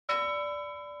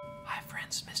Hi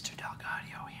friends, Mr.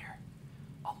 DelGaudio here.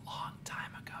 A long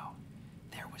time ago,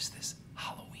 there was this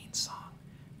Halloween song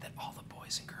that all the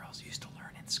boys and girls used to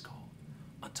learn in school,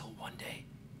 until one day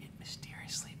it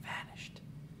mysteriously vanished.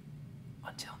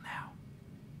 Until now,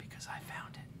 because I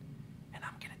found it, and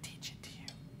I'm gonna teach it to you.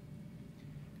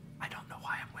 I don't know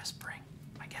why I'm whispering,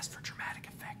 I guess for dramatic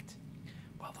effect.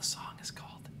 Well, the song is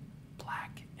called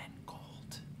Black and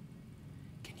Gold.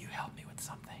 Can you help me with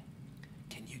something?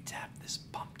 Can you tap this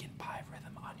pumpkin pie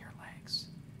rhythm on your legs?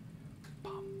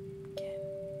 Pumpkin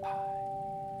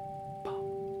pie,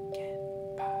 pumpkin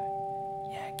pie.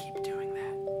 Yeah, keep doing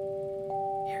that.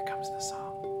 Here comes the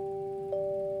song.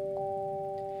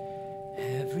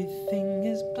 Everything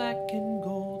is black and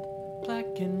gold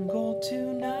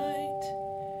tonight.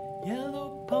 Yellow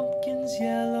pumpkins,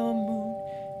 yellow moon,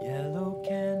 yellow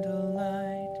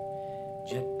candlelight.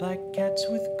 Jet black cats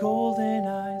with golden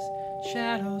eyes,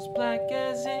 shadows black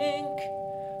as ink.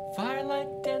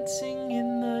 Firelight dancing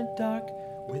in the dark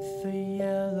with a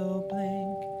yellow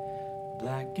blink.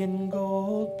 Black and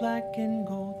gold,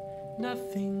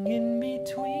 nothing in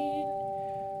between.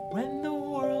 When the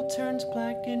world turns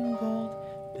black and gold,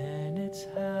 then it's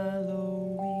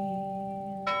Halloween.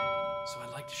 So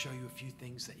I'd like to show you a few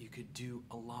things that you could do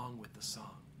along with the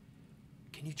song.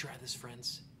 Can you try this,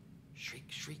 friends? Shriek,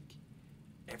 shriek.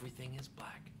 Everything is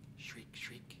black. Shriek,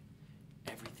 shriek.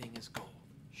 Everything is gold.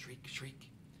 Shriek, shriek.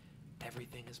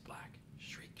 Everything is black.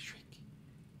 Shriek, shriek.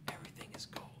 Everything is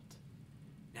gold.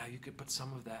 Now you could put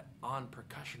some of that on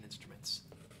percussion instruments.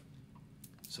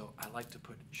 So I like to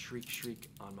put shriek, shriek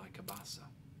on my kabasa.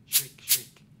 Shriek,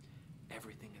 shriek.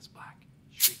 Everything is black.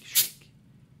 Shriek, shriek.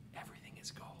 Everything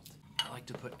is gold. I like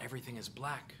to put everything is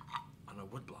black on a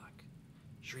woodblock.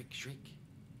 Shriek, shriek.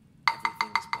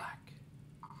 Everything is black.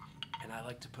 And I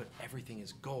like to put everything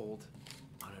is gold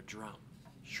on a drum.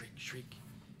 Shriek, shriek.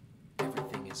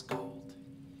 Everything is gold.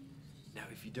 Now,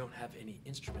 if you don't have any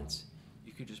instruments,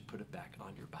 you could just put it back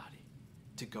on your body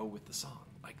to go with the song,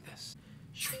 like this.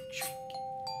 Shriek, shriek.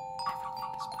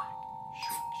 Everything is black.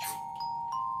 Shriek, shriek.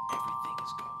 Everything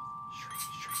is gold. Shriek,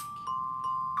 shriek.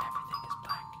 Everything is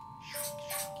black. Shriek,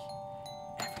 shriek.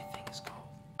 Everything is gold.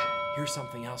 Here's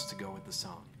something else to go with the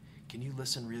song. Can you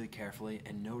listen really carefully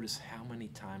and notice how many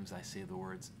times I say the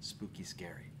words spooky,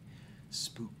 scary?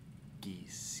 Spooky,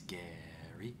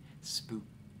 scary.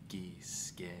 Spooky,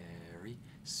 scary.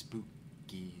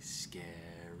 Spooky,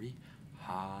 scary.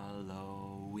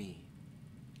 Halloween.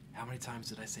 How many times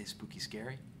did I say spooky,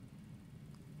 scary?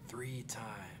 3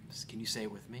 times. Can you say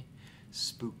it with me?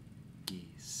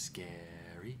 Spooky,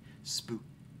 scary.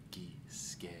 Spooky,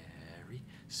 scary.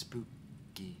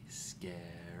 Spooky,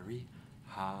 scary.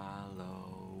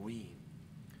 Halloween.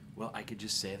 Well, I could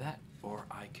just say that, or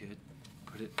I could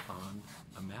put it on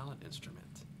a mallet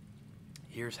instrument.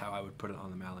 Here's how I would put it on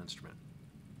the mallet instrument.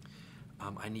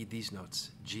 I need these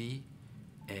notes: G,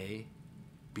 A,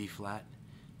 B flat,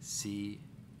 C,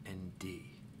 and D.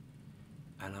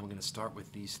 And I'm going to start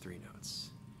with these 3 notes.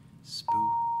 Spooky,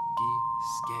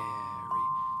 scary,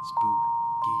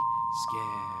 spooky,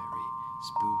 scary,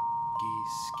 spooky,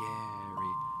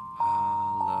 scary,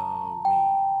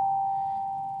 Halloween.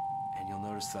 And you'll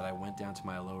notice that I went down to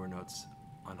my lower notes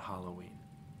on Halloween.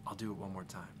 I'll do it one more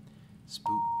time. Spooky,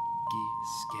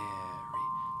 scary,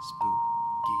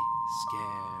 spooky,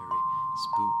 scary,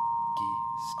 spooky,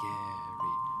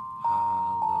 scary,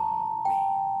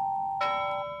 Halloween.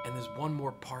 And there's one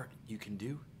more part you can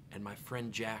do, and my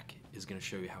friend Jack is going to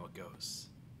show you how it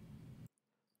goes.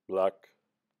 Black,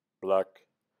 black,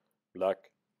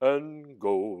 black and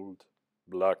gold.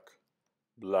 Black,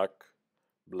 black,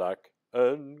 black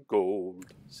and gold.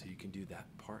 So you can do that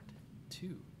part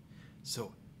too.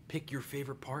 So pick your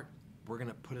favorite part. We're going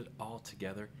to put it all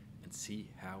together and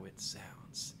see how it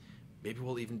sounds. Maybe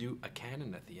we'll even do a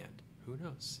canon at the end. Who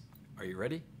knows? Are you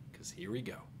ready? Because here we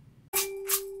go.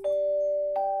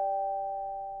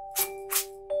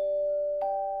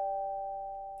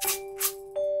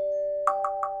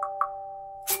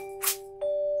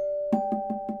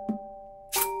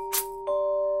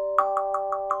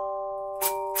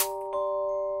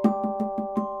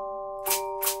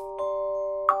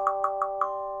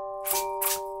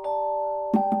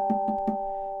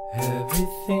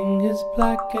 Everything is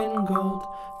black and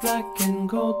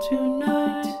gold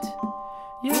tonight.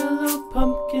 Yellow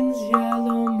pumpkins,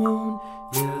 yellow moon,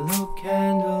 yellow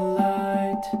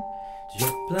candlelight.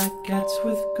 Jet black cats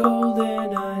with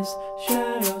golden eyes,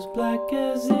 shadows black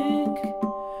as ink.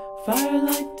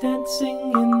 Firelight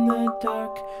dancing in the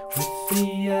dark with the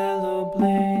yellow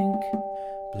blink.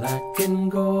 Black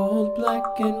and gold,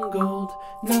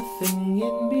 nothing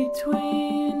in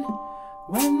between.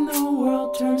 When the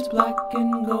world turns black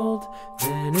and gold,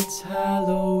 then it's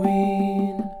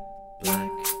Halloween.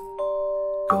 Black,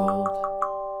 gold,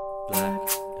 black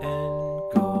and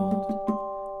gold.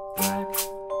 Black,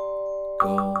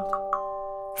 gold,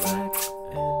 black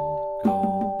and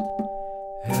gold.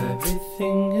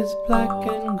 Everything is black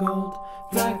and gold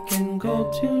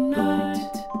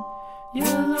tonight.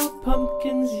 Yellow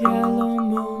pumpkins, yellow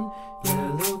moon,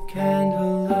 yellow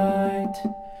candlelight.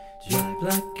 Jet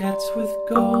black cats with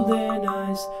golden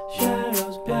eyes,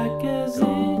 shadows black as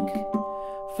ink.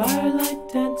 Firelight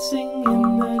dancing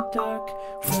in the dark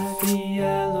with the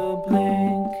yellow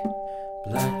blink.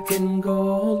 Black and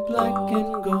gold,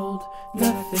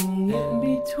 nothing in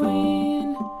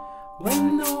between.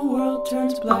 When the world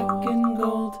turns black and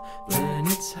gold, then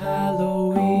it's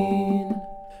Halloween.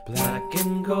 Black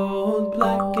and gold,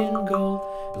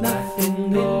 nothing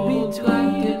in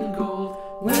between.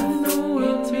 When the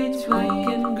world turns black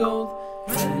and gold,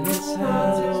 then it's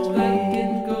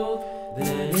Halloween.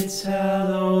 Then it's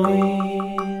Halloween.